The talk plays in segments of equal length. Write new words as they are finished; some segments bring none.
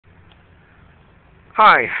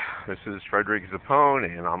Hi, this is Frederick Zappone,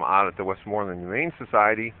 and I'm out at the Westmoreland Humane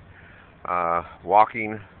Society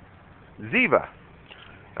walking Ziva.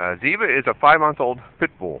 Ziva is a 5-month-old pit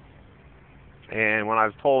bull, and when I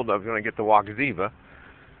was told I was going to get to walk Ziva,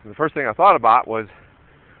 the first thing I thought about was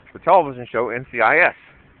the television show NCIS.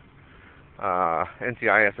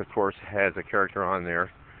 NCIS, of course, has a character on there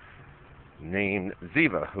named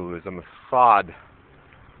Ziva, who is a Mossad,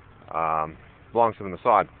 belongs to the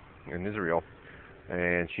Mossad in Israel,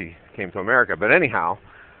 and she came to America. But anyhow,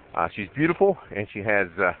 she's beautiful, and she has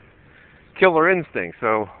killer instinct.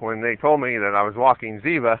 So when they told me that I was walking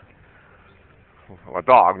Ziva, a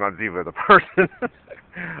dog, not Ziva the person,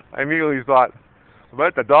 I immediately thought,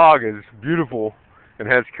 but the dog is beautiful and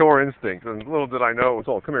has killer instincts. And little did I know it was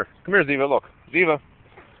all, come here, Ziva, look, Ziva,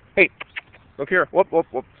 hey, look here, whoop, whoop,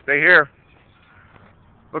 whoop, stay here.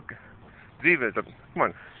 Look, Ziva is come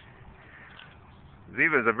on.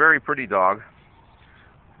 Ziva is a very pretty dog.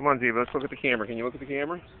 Come on, Ziva, let's look at the camera. Can you look at the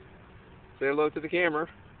camera? Say hello to the camera.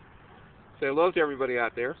 Say hello to everybody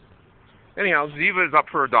out there. Anyhow, Ziva is up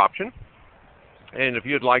for adoption. And if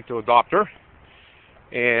you'd like to adopt her,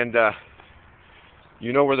 and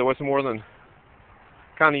you know where the Westmoreland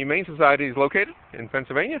County Humane Society is located, in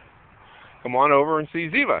Pennsylvania, come on over and see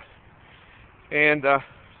Ziva. And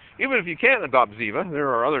even if you can't adopt Ziva, there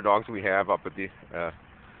are other dogs we have up at the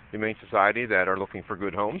Humane Society that are looking for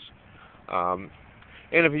good homes.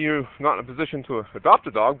 And if you're not in a position to adopt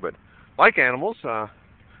a dog, but like animals,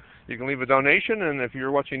 you can leave a donation. And if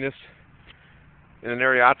you're watching this in an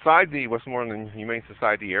area outside the Westmoreland Humane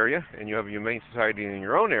Society area, and you have a Humane Society in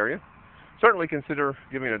your own area, certainly consider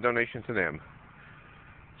giving a donation to them.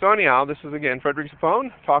 So anyhow, this is again Frederick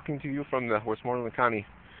Zappone talking to you from the Westmoreland County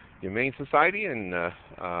Humane Society in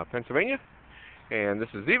Pennsylvania. And this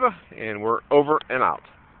is Ziva, and we're over and out.